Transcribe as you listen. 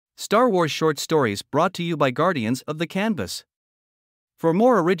Star Wars short stories brought to you by Guardians of the Canvas. For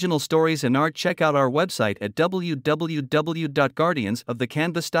more original stories and art, check out our website at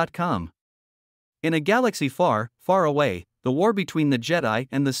www.guardiansofthecanvas.com. In a galaxy far, far away, the war between the Jedi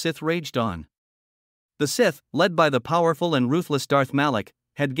and the Sith raged on. The Sith, led by the powerful and ruthless Darth Malak,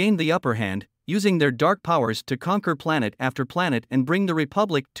 had gained the upper hand, using their dark powers to conquer planet after planet and bring the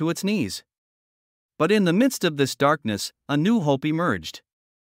Republic to its knees. But in the midst of this darkness, a new hope emerged.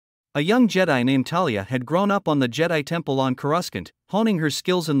 A young Jedi named Talia had grown up on the Jedi Temple on Coruscant, honing her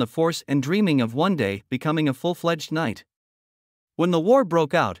skills in the Force and dreaming of one day becoming a full-fledged knight. When the war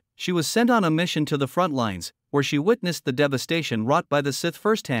broke out, she was sent on a mission to the front lines, where she witnessed the devastation wrought by the Sith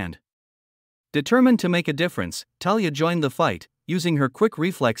firsthand. Determined to make a difference, Talia joined the fight, using her quick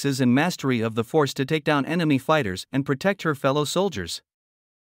reflexes and mastery of the Force to take down enemy fighters and protect her fellow soldiers.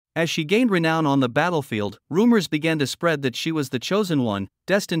 As she gained renown on the battlefield, rumors began to spread that she was the chosen one,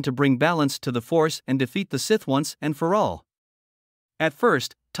 destined to bring balance to the Force and defeat the Sith once and for all. At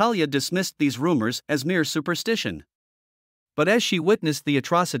first, Talia dismissed these rumors as mere superstition. But as she witnessed the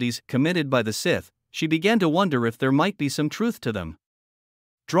atrocities committed by the Sith, she began to wonder if there might be some truth to them.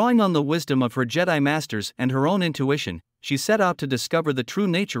 Drawing on the wisdom of her Jedi masters and her own intuition, she set out to discover the true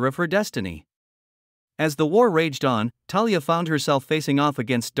nature of her destiny. As the war raged on, Talia found herself facing off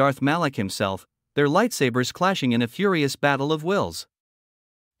against Darth Malak himself, their lightsabers clashing in a furious battle of wills.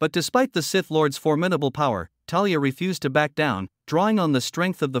 But despite the Sith Lord's formidable power, Talia refused to back down, drawing on the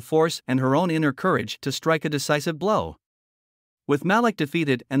strength of the Force and her own inner courage to strike a decisive blow. With Malak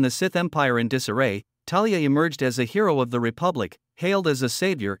defeated and the Sith Empire in disarray, Talia emerged as a hero of the Republic, hailed as a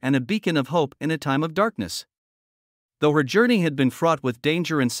savior and a beacon of hope in a time of darkness. Though her journey had been fraught with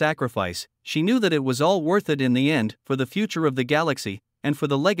danger and sacrifice, she knew that it was all worth it in the end, for the future of the galaxy and for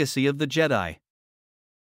the legacy of the Jedi.